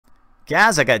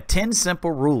Guys, I got 10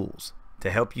 simple rules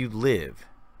to help you live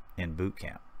in boot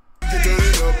camp.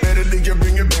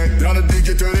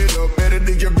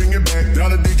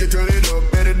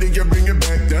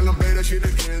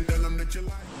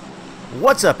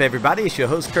 What's up, everybody? It's your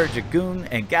host Clericdragoon,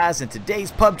 and guys, in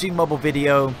today's PUBG mobile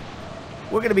video,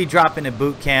 we're going to be dropping in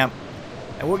boot camp,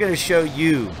 and we're going to show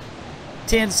you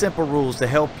 10 simple rules to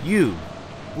help you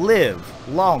live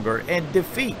longer and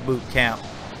defeat boot camp.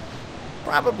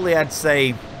 Probably, I'd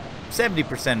say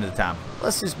 70% of the time.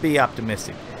 Let's just be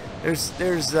optimistic. There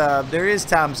is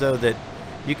times though that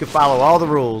you can follow all the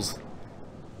rules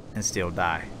and still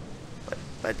die.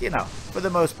 But you know, for the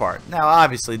most part. Now,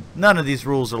 obviously, none of these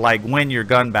rules are like win your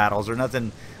gun battles or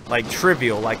nothing like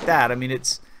trivial like that. I mean,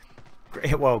 it's,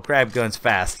 well, grab guns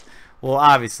fast. Well,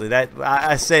 obviously, that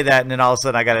I say that and then all of a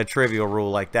sudden I got a trivial rule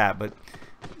like that. But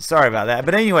sorry about that.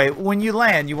 But anyway, when you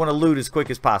land, you want to loot as quick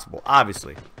as possible.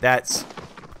 Obviously, that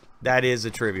is a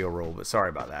trivial rule, but sorry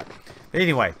about that. But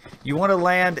anyway, you want to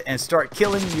land and start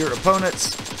killing your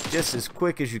opponents just as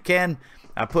quick as you can.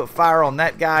 I put fire on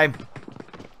that guy.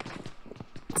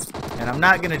 And I'm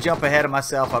not going to jump ahead of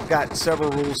myself. I've got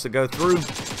several rules to go through.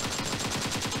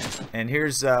 And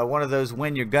here's one of those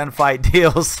win your gunfight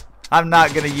deals. I'm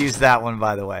not going to use that one,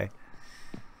 by the way.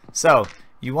 So,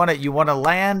 you want to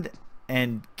land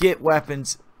and get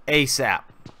weapons ASAP.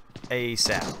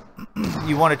 ASAP.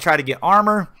 You want to try to get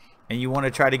armor, and you want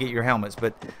to try to get your helmets,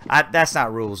 but that's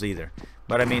not rules either.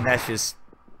 But I mean, that's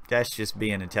just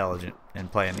being intelligent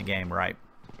and playing the game right.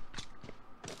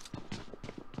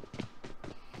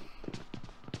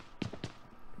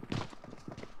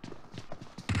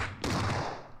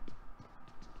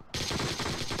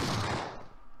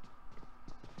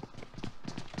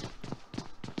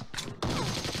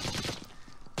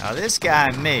 Now this guy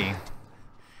and me,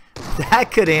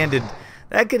 that could have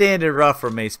ended rough for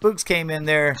me. Spooks came in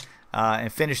there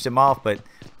and finished him off, but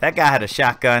that guy had a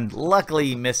shotgun. Luckily,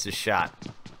 he missed his shot.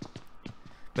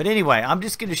 But anyway, I'm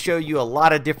just going to show you a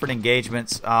lot of different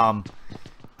engagements.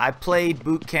 I played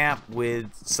boot camp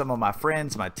with some of my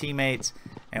friends, my teammates,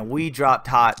 and we dropped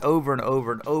hot over and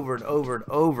over and over and over and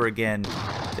over again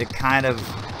to kind of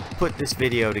put this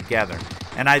video together.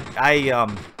 And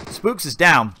Spooks is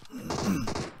down.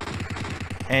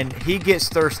 And he gets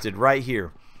thirsted right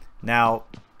here. Now,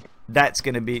 that's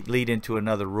going to lead into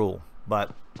another rule,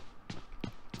 but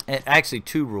actually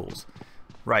 2 rules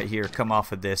right here come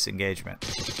off of this engagement.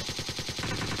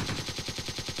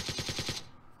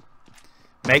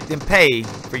 Make them pay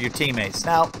for your teammates.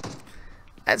 Now,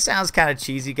 that sounds kind of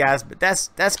cheesy, guys, but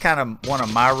that's kind of one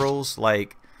of my rules.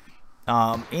 Like,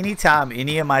 anytime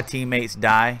any of my teammates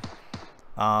die,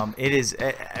 it is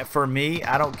for me.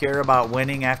 I don't care about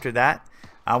winning after that.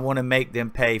 I want to make them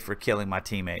pay for killing my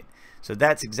teammate. So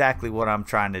that's exactly what I'm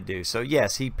trying to do. So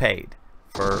yes, he paid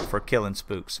for killing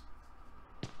Spooks.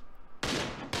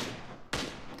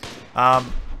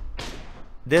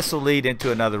 This will lead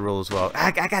into another rule as well.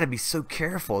 I got to be so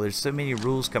careful. There's so many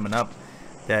rules coming up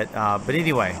that. But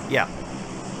anyway, yeah.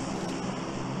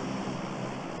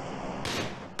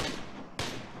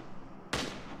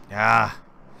 Ah,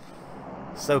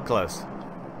 so close.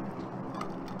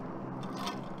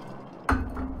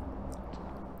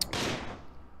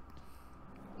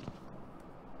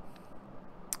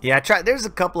 Yeah, I tried. There's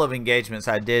a couple of engagements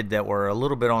I did that were a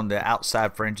little bit on the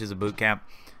outside fringes of boot camp,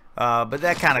 but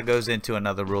that kind of goes into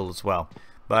another rule as well.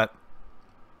 But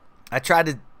I tried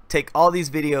to take all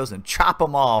these videos and chop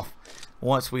them off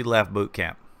once we left boot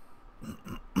camp.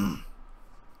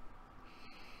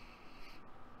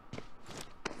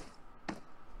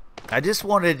 I just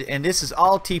wanted, and this is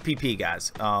all TPP,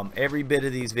 guys. Every bit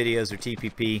of these videos are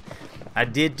TPP. I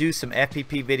did do some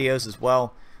FPP videos as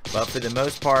well, but for the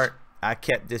most part, I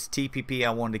kept this TPP. I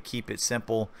wanted to keep it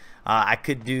simple. I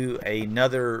could do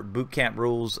another bootcamp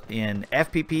rules in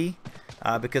FPP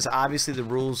because obviously the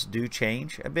rules do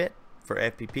change a bit for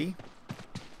FPP.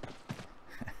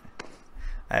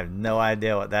 I have no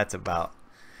idea what that's about.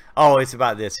 Oh, it's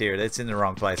about this here. That's in the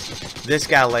wrong place. This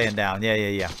guy laying down.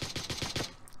 Yeah.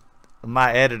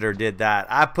 My editor did that.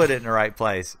 I put it in the right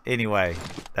place. Anyway,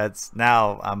 that's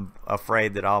now I'm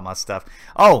afraid that all my stuff.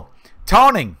 Oh,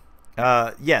 taunting.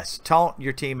 Yes, taunt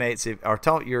your teammates or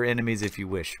taunt your enemies if you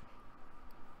wish.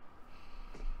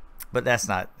 But that's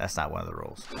not one of the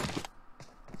rules.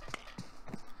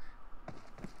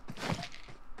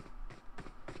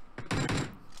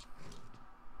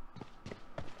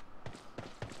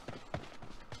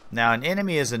 Now, an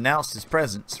enemy has announced his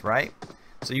presence, right?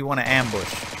 So you want to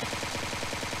ambush.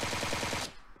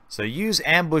 So use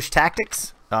ambush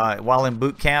tactics while in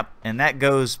boot camp, and that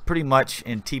goes pretty much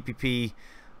in TPP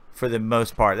for the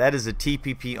most part. That is a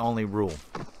TPP only rule.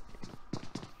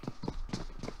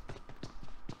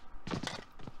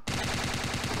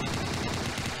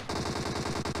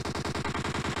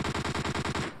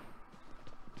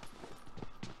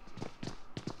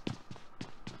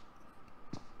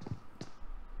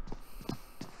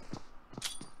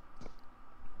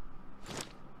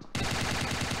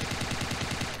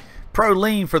 Pro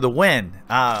lean for the win,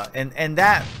 and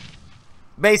that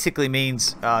basically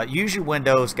means use your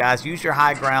windows, guys. Use your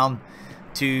high ground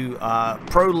to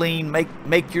pro lean,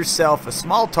 make yourself a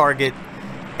small target,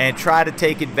 and try to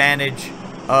take advantage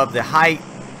of the height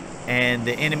and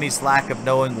the enemy's lack of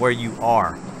knowing where you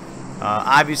are.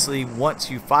 Obviously, once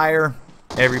you fire,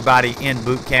 everybody in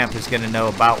boot camp is going to know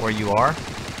about where you are.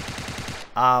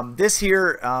 This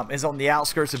here is on the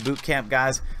outskirts of boot camp,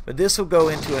 guys, but this will go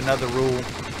into another rule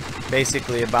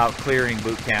basically about clearing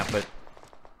boot camp, but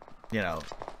you know,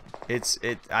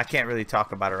 I can't really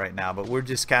talk about it right now, but we're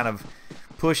just kind of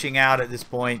pushing out at this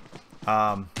point.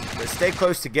 But stay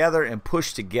close together and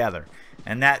push together,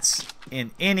 and that's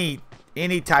in any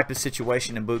type of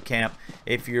situation in boot camp.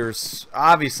 If you're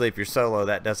obviously, if you're solo,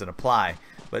 that doesn't apply,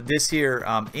 but this here,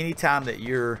 anytime that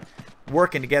you're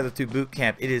working together through boot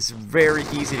camp, it is very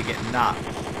easy to get knocked.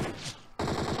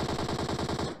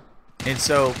 And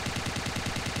so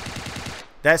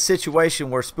that situation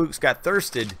where Spooks got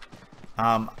thirsted,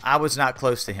 I was not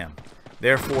close to him,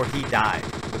 therefore he died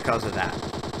because of that.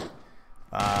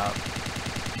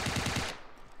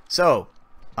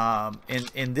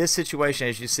 In this situation,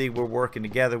 as you see, we're working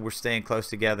together, we're staying close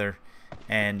together,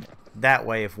 and that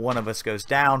way if one of us goes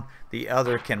down, the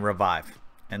other can revive.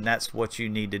 And that's what you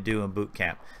need to do in boot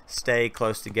camp. Stay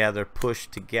close together, push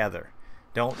together.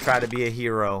 Don't try to be a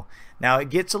hero. Now, it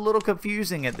gets a little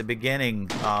confusing at the beginning,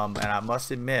 and I must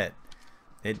admit,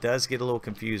 it does get a little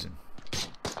confusing.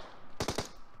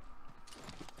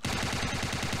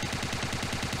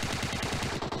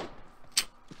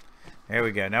 There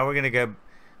we go. Now we're going to go,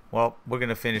 well, we're going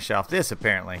to finish off this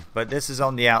apparently, but this is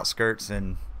on the outskirts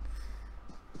and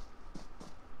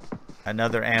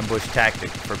another ambush tactic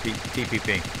for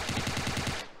TPP.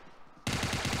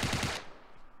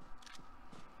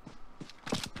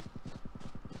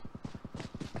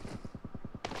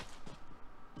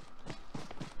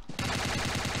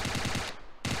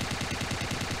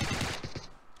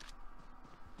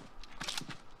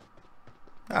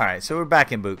 Alright, so we're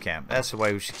back in boot camp. That's the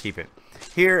way we should keep it.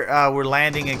 Here, we're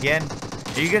landing again.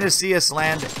 You're going to see us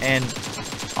land, and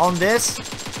on this,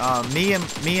 me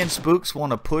and Spooks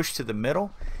want to push to the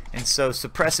middle, and so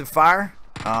suppressive fire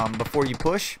before you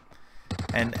push.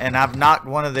 And I've knocked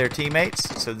one of their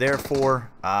teammates, so therefore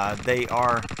they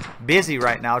are busy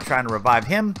right now trying to revive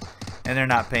him, and they're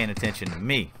not paying attention to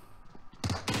me.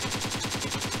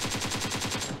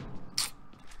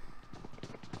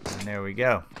 And there we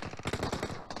go.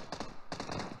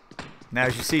 Now,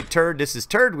 as you see, Turd, this is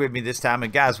Turd with me this time,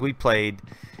 and guys, we played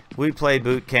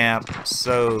boot camp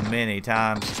so many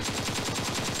times.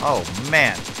 Oh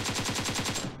man,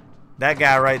 that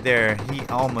guy right there, he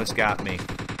almost got me.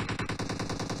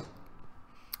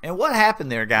 And what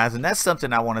happened there, guys, and that's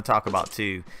something I want to talk about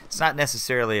too. It's not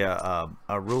necessarily a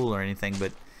rule or anything,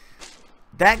 but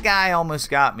that guy almost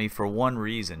got me for one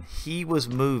reason. He was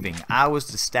moving. I was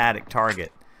the static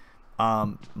target.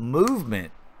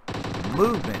 Movement.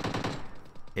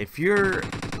 If you're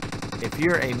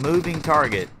a moving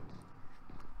target,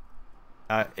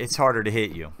 it's harder to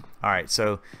hit you. Alright,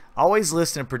 so always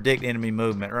listen and predict enemy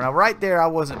movement. Now, right there, I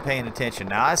wasn't paying attention.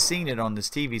 Now, I seen it on this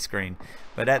TV screen,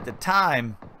 but at the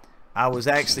time, I was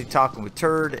actually talking with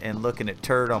Turd and looking at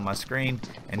Turd on my screen,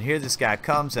 and here this guy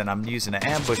comes, and I'm using an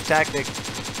ambush tactic,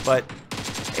 but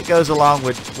it goes along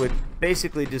with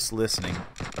basically just listening.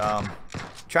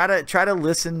 Try to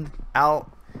listen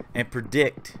out and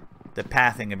predict the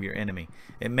pathing of your enemy.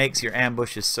 It makes your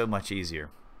ambushes so much easier.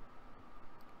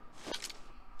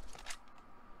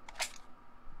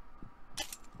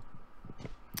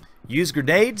 Use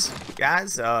grenades,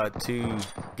 guys, to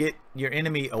get your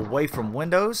enemy away from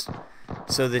windows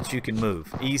so that you can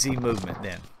move. Easy movement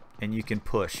then, and you can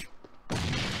push.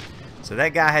 So that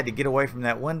guy had to get away from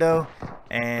that window,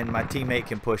 and my teammate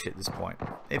can push at this point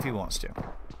if he wants to.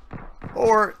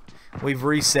 Or we've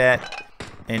reset.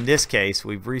 In this case,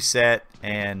 we've reset,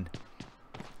 and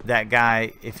that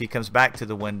guy, if he comes back to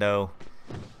the window,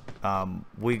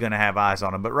 we're going to have eyes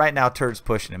on him. But right now, Turd's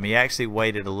pushing him. He actually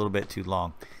waited a little bit too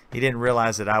long. He didn't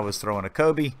realize that I was throwing a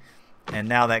Kobe, and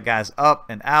now that guy's up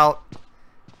and out,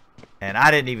 and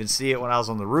I didn't even see it when I was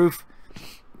on the roof.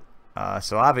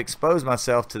 So I've exposed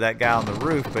myself to that guy on the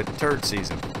roof, but Turd sees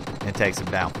him and takes him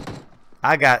down.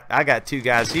 I got two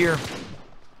guys here.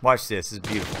 Watch this. It's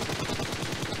beautiful.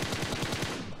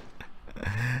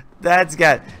 That's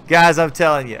got, guys, I'm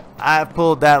telling you, I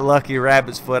pulled that lucky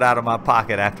rabbit's foot out of my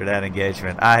pocket after that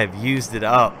engagement. I have used it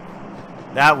up.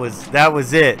 That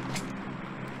was it.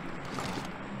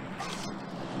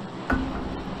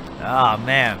 Oh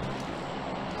man,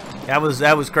 that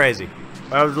was crazy.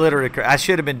 I was literally I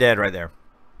should have been dead right there.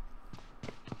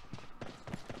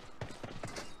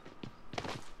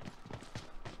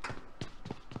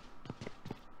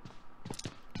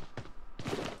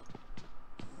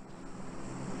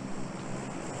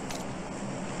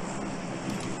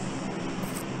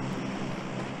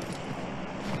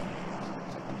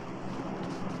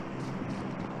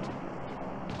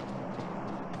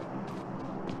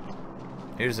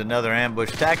 Here's another ambush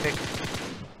tactic.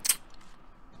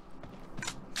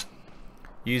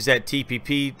 Use that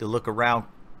TPP to look around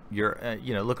your,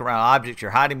 look around objects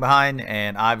you're hiding behind,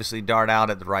 and obviously dart out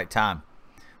at the right time.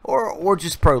 Or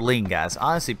just pro lean, guys.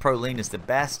 Honestly, pro lean is the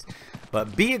best,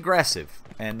 but be aggressive.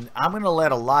 And I'm going to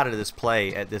let a lot of this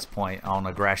play at this point on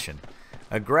aggression.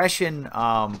 Aggression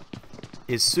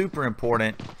is super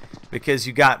important because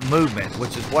you got movement,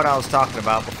 which is what I was talking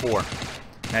about before.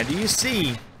 Now, do you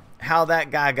see how that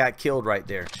guy got killed right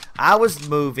there? I was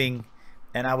moving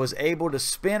and I was able to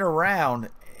spin around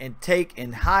and take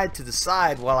and hide to the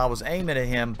side while I was aiming at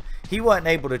him. He wasn't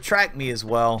able to track me as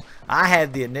well. I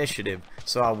had the initiative,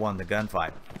 so I won the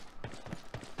gunfight.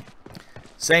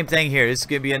 Same thing here. This is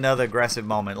gonna be another aggressive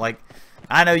moment. Like,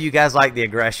 I know you guys like the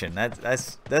aggression.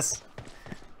 That's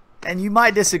and you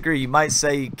might disagree. You might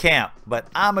say camp, but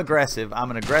I'm aggressive.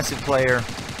 I'm an aggressive player,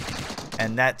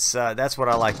 and that's what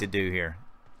I like to do here.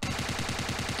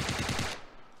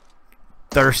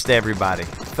 Thirst everybody.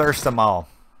 Thirst them all.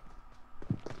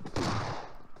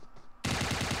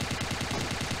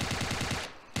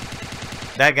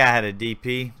 That guy had a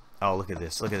DP. Oh, look at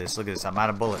this. Look at this. Look at this. I'm out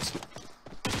of bullets.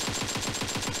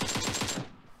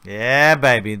 Yeah,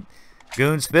 baby.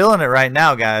 Goon's feeling it right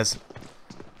now, guys.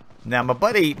 Now, my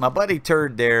buddy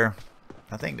Turd there.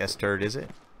 I think that's Turd, is it?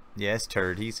 Yeah, it's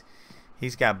Turd.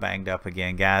 He's got banged up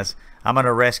again, guys. I'm going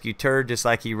to rescue Turd just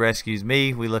like he rescues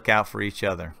me. We look out for each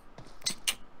other.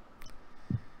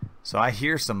 So I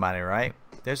hear somebody, right?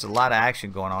 There's a lot of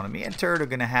action going on, and me and Turd are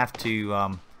going to have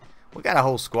to. We got a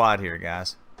whole squad here,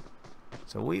 guys.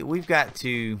 So we've got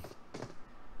to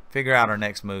figure out our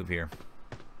next move here.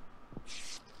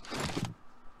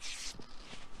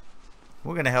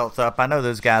 We're going to health up. I know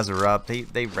those guys are up. They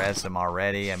rezzed them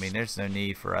already. I mean, there's no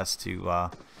need for us to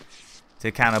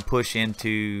kind of push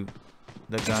into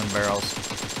the gun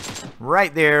barrels.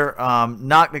 Right there,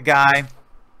 knock the guy.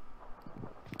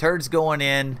 Turd's going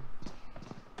in.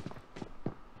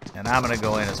 And I'm going to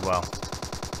go in as well.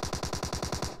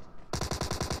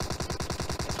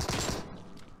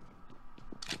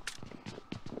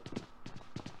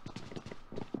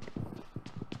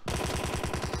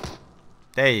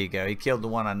 There you go. He killed the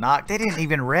one I knocked. They didn't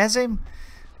even res him.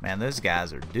 Man, those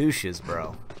guys are douches,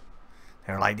 bro.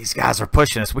 They're like, these guys are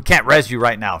pushing us. We can't res you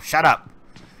right now. Shut up.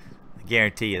 I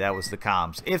guarantee you that was the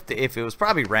comms. If it was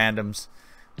probably randoms,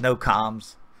 no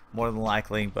comms, more than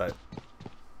likely. But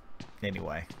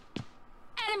anyway.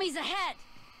 Enemies ahead.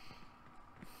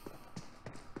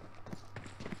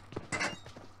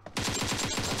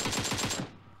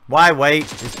 Why wait?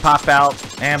 Just pop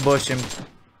out, ambush him,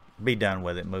 be done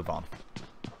with it, move on.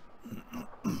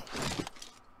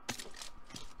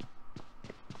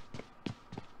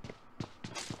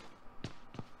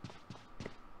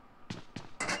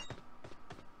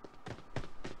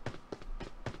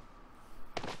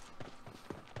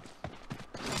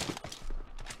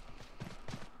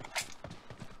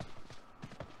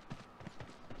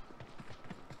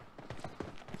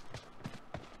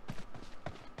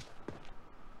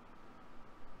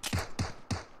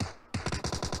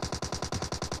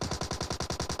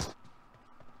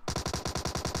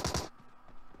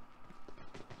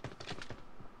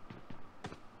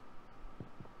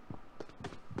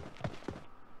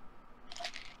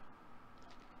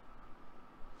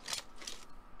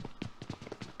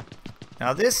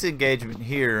 Now this engagement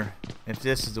here, if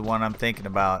this is the one I'm thinking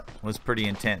about, was pretty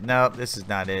intense. No, this is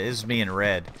not it. This is me and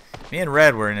Red. Me and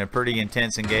Red were in a pretty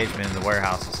intense engagement in the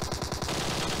warehouses.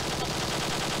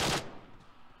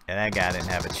 And that guy didn't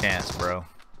have a chance, bro.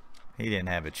 He didn't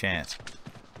have a chance.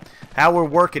 How we're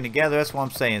working together, that's what I'm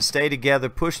saying. Stay together,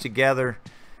 push together.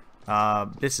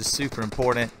 This is super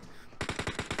important.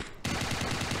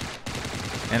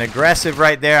 And aggressive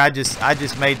right there. I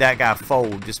just made that guy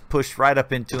fold. Just pushed right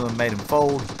up into him, made him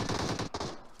fold.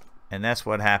 And that's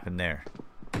what happened there.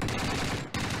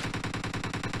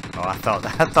 Oh, I thought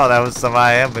that was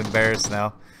somebody. I'm embarrassed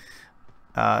now.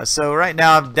 So right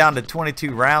now I'm down to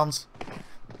 22 rounds.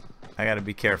 I got to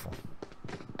be careful.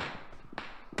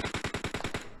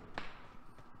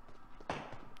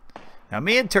 Now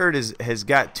me and Turd has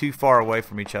got too far away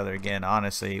from each other again.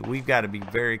 Honestly, we've got to be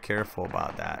very careful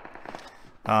about that.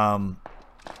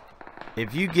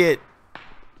 If you get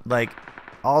like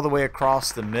all the way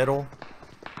across the middle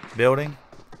building,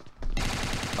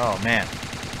 oh man,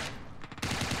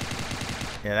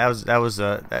 yeah, that was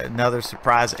another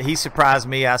surprise. He surprised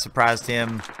me, I surprised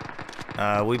him.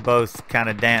 We both kind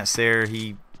of danced there.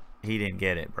 He didn't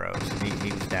get it, bro. So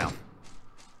he was down.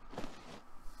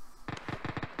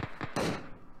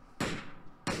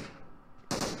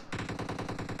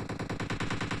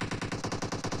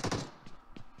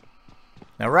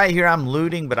 Now right here I'm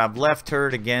looting, but I've left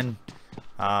Turd again.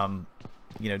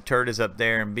 You know, Turd is up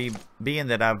there, and being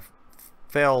that I've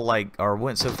fell like or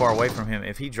went so far away from him,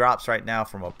 if he drops right now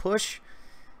from a push,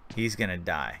 he's gonna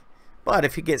die. But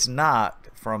if he gets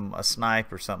knocked from a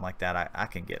snipe or something like that, I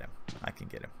can get him. I can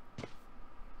get him.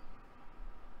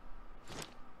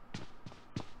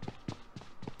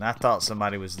 And I thought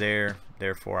somebody was there,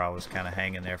 therefore I was kind of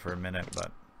hanging there for a minute,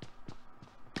 but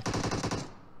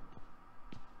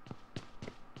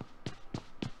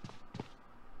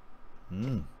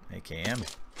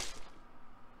AKM.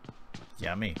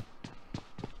 Yummy.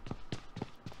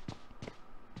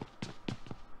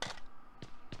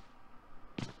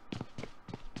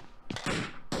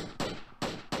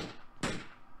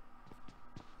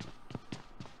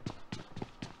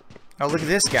 Oh, look at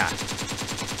this guy.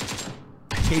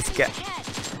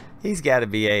 He's got to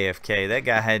be AFK. That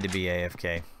guy had to be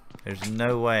AFK. There's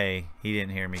no way he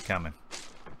didn't hear me coming.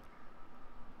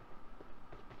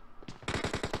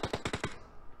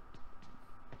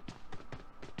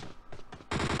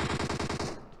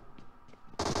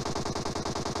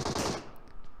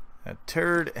 A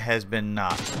Turd has been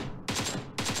knocked.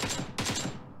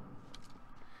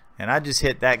 And I just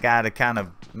hit that guy to kind of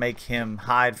make him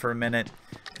hide for a minute.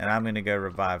 And I'm going to go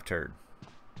revive Turd.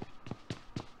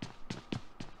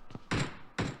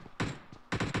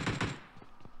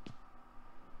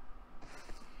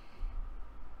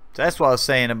 So that's what I was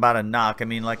saying about a knock. I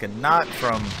mean, like a knock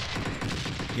from,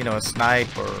 you know, a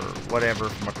snipe or whatever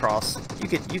from across, you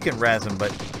can res them.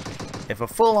 But if a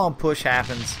full-on push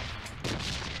happens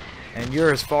and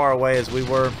you're as far away as we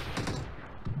were,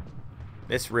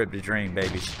 it's ripped a dream,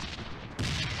 babies.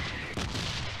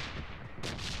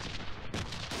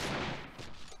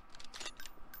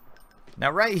 Now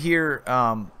right here,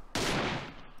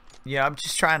 yeah, I'm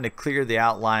just trying to clear the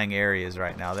outlying areas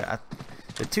right now. The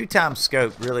 2x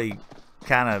scope really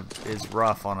kind of is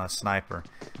rough on a sniper.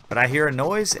 But I hear a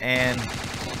noise and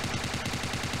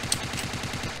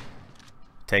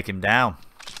take him down.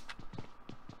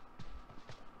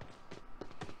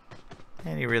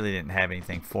 And he really didn't have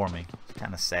anything for me. It's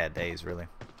kind of sad days, really.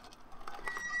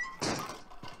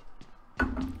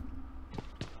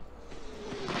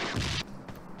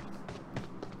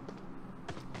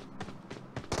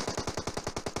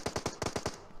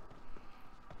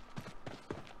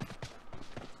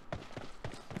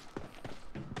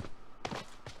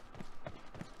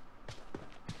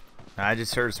 I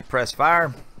just heard suppressed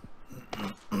fire.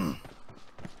 You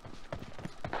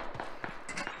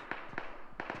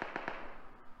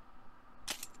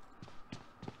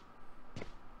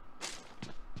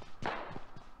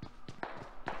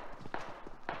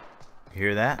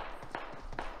hear that?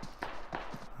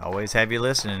 Always have your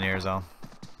listening ears on.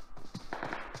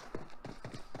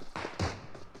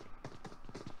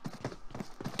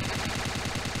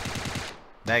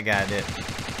 That guy did.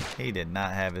 He did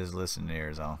not have his listening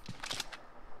ears on.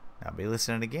 I'll be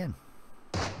listening again.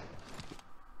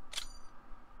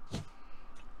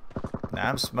 Now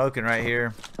I'm smoking right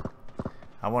here.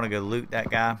 I want to go loot that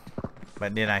guy,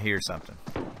 but then I hear something.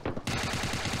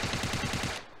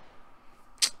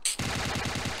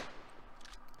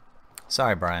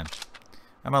 Sorry, Brian.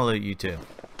 I'm gonna loot you too.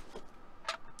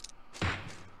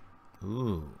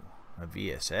 Ooh, a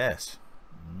VSS.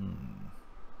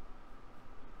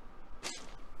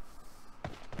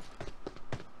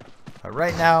 But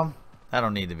right now, I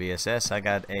don't need the VSS. I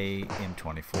got a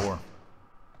M24.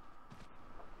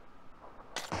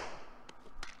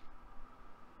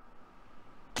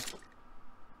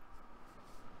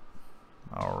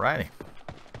 Alrighty.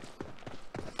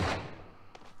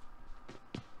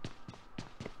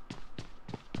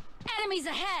 Enemies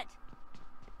ahead!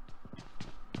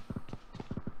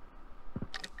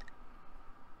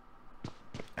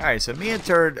 Alright, so me and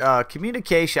Turd,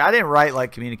 communication. I didn't write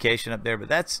like communication up there, but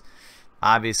that's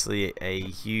obviously a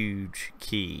huge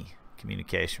key.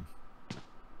 Communication.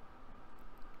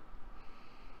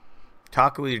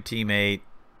 talking with your teammate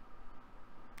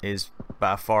is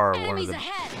by far one of the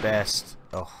best.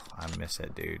 Oh, I miss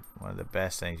that dude. One of the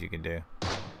best things you can do.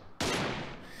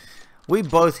 We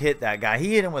both hit that guy.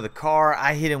 He hit him with a car.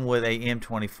 I hit him with a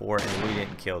M24, and we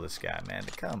didn't kill this guy, man.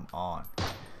 Come on.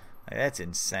 That's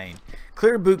insane.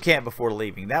 Clear boot camp before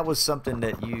leaving. That was something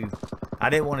that I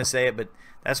didn't want to say it, but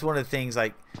that's one of the things,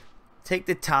 like, take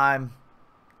the time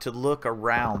to look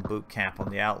around boot camp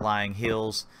on the outlying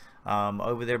hills,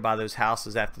 over there by those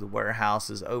houses after the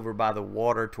warehouses, over by the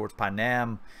water towards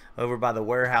Panam, over by the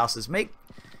warehouses. Make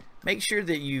sure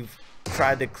that you've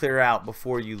tried to clear out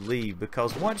before you leave,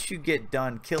 because once you get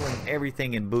done killing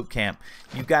everything in boot camp,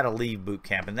 you've got to leave boot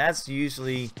camp, and that's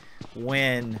usually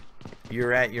when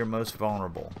you're at your most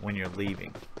vulnerable, when you're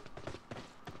leaving,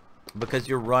 because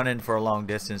you're running for a long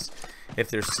distance. If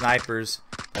there's snipers,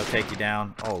 they'll take you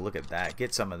down. Oh, look at that.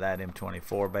 Get some of that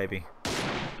M24, baby.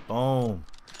 Boom.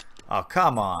 Oh,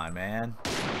 come on, man.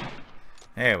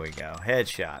 There we go.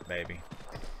 Headshot, baby.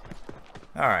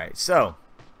 Alright, so,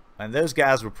 and those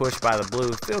guys were pushed by the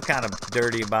blue. Feel kind of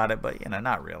dirty about it, but, you know,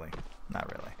 not really. Not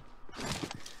really.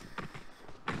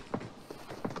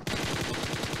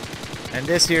 And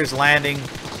this here's landing.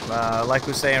 Like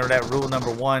we were saying, that rule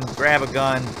number 1, grab a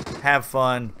gun, have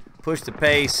fun, push the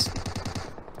pace,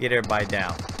 get everybody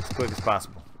down as quick as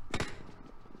possible.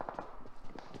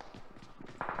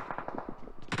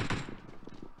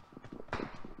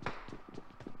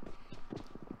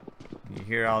 You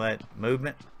hear all that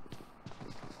movement?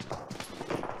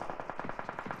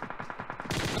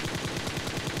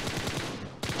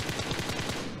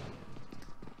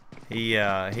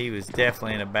 He was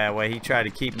definitely in a bad way. He tried to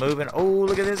keep moving. Oh,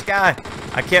 look at this guy.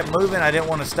 I kept moving. I didn't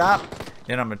want to stop.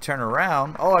 Then I'm going to turn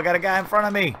around. Oh, I got a guy in front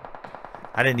of me.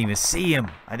 I didn't even see him.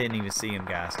 I didn't even see him,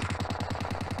 guys.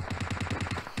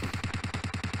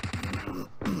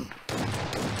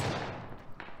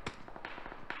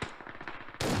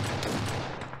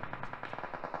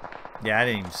 Yeah, I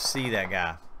didn't even see that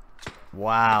guy.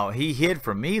 Wow, he hid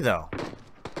from me, though.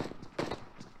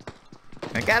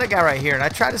 I got a guy right here, and I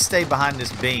tried to stay behind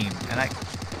this beam, and I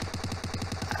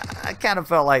kind of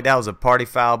felt like that was a party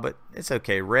foul, but it's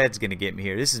okay. Red's going to get me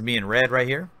here. This is me and Red right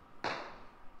here.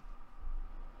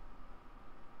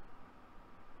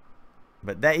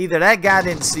 But either that guy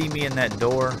didn't see me in that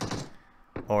door,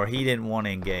 or he didn't want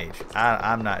to engage.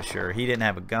 I'm not sure. He didn't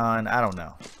have a gun. I don't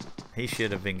know. He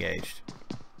should have engaged.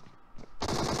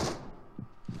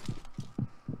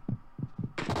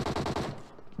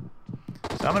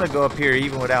 So I'm going to go up here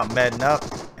even without medding up,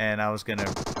 and I was going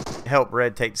to help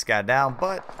Red take this guy down,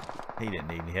 but he didn't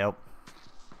need any help.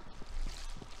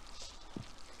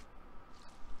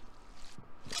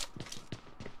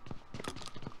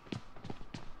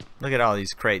 Look at all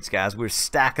these crates, guys. We're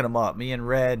stacking them up. Me and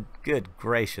Red. Good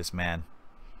gracious, man.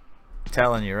 I'm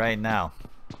telling you right now.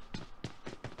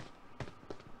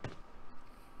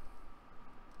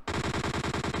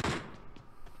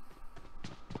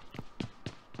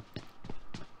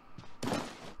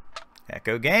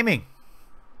 Echo Gaming.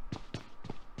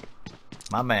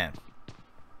 My man.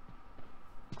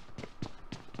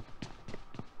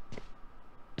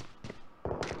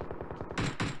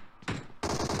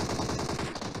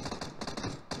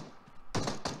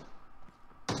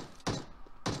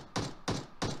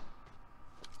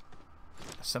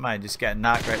 Somebody just got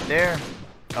knocked right there.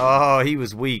 Oh, he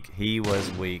was weak. He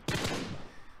was weak.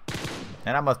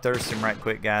 And I'm going to thirst him right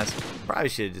quick, guys. Probably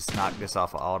should have just knocked this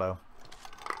off of auto.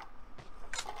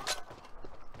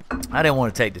 I didn't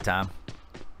want to take the time.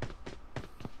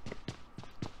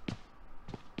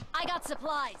 I got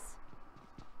supplies.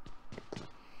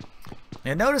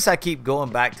 And notice I keep going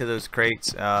back to those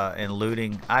crates and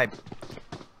looting.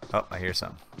 Oh, I hear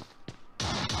something.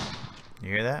 You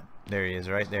hear that? There he is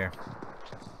right there.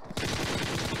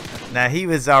 Now he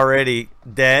was already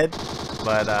dead,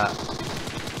 but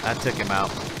I took him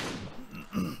out.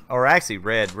 Or actually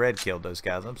Red killed those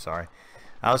guys. I'm sorry.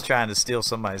 I was trying to steal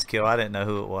somebody's kill. I didn't know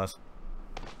who it was.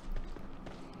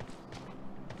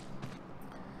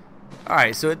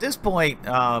 Alright, so at this point,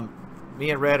 me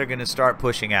and Red are going to start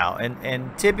pushing out.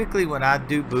 And typically when I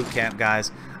do boot camp,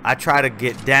 guys, I try to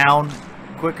get down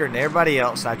quicker than everybody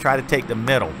else. I try to take the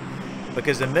middle,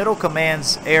 because the middle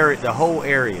commands the whole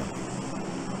area.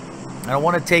 And I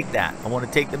want to take that. I want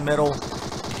to take the middle.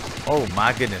 Oh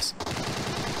my goodness.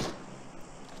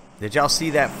 Did y'all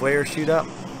see that flare shoot up?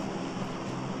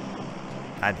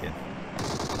 I did.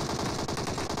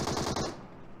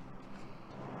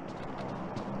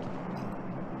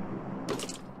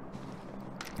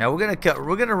 Now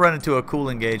we're gonna run into a cool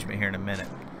engagement here in a minute.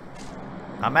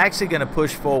 I'm actually gonna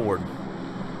push forward,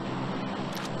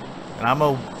 and I'm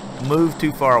gonna move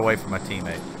too far away from my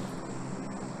teammate.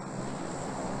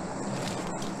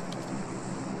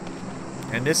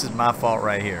 And this is my fault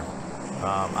right here.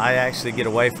 I actually get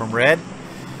away from red,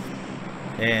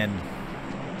 and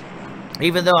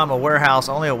even though I'm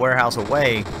only a warehouse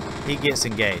away, he gets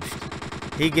engaged.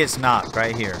 He gets knocked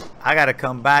right here. I got to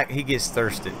come back. He gets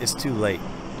thirsted. It's too late.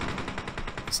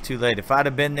 It's too late. If I'd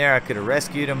have been there, I could have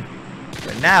rescued him.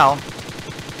 But now,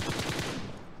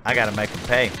 I got to make him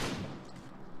pay.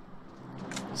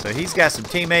 So he's got some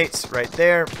teammates right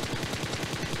there.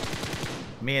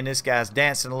 Me and this guy's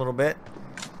dancing a little bit.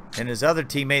 And his other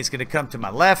teammate's going to come to my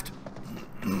left.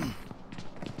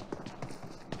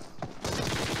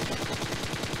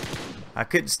 I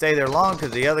couldn't stay there long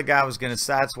because the other guy was going to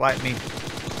sideswipe me.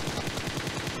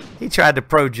 He tried to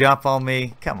pro jump on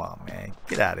me. Come on, man.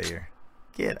 Get out of here.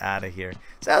 Get out of here.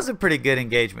 So that was a pretty good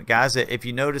engagement, guys. If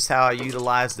you notice how I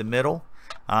utilized the middle,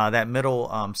 that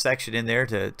middle section in there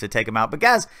to take them out. But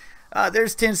guys,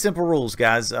 there's 10 simple rules,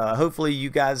 guys. Hopefully you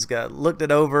guys looked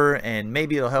it over, and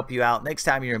maybe it'll help you out next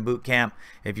time you're in boot camp.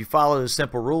 If you follow those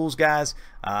simple rules, guys,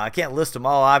 I can't list them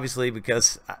all, obviously,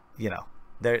 because, you know,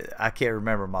 I can't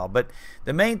remember them all. But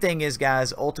the main thing is,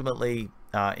 guys, ultimately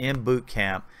in boot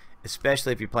camp,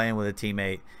 especially if you're playing with a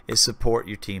teammate, is support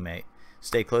your teammate.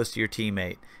 Stay close to your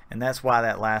teammate. And that's why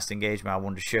that last engagement, I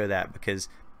wanted to show that, because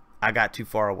I got too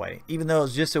far away. Even though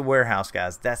it's just a warehouse,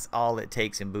 guys, that's all it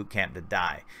takes in boot camp to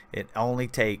die. It only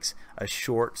takes a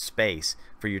short space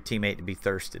for your teammate to be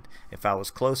thirsted. If I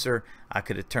was closer, I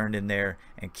could have turned in there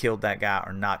and killed that guy,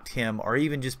 or knocked him, or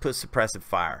even just put suppressive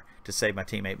fire to save my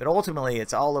teammate. But ultimately,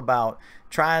 it's all about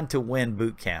trying to win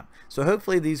boot camp. So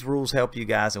hopefully these rules help you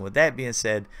guys. And with that being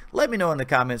said, let me know in the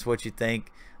comments what you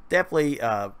think. Definitely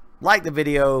like the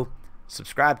video,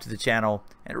 subscribe to the channel,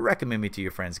 and recommend me to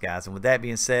your friends, guys. And with that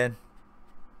being said,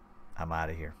 I'm out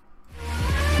of here.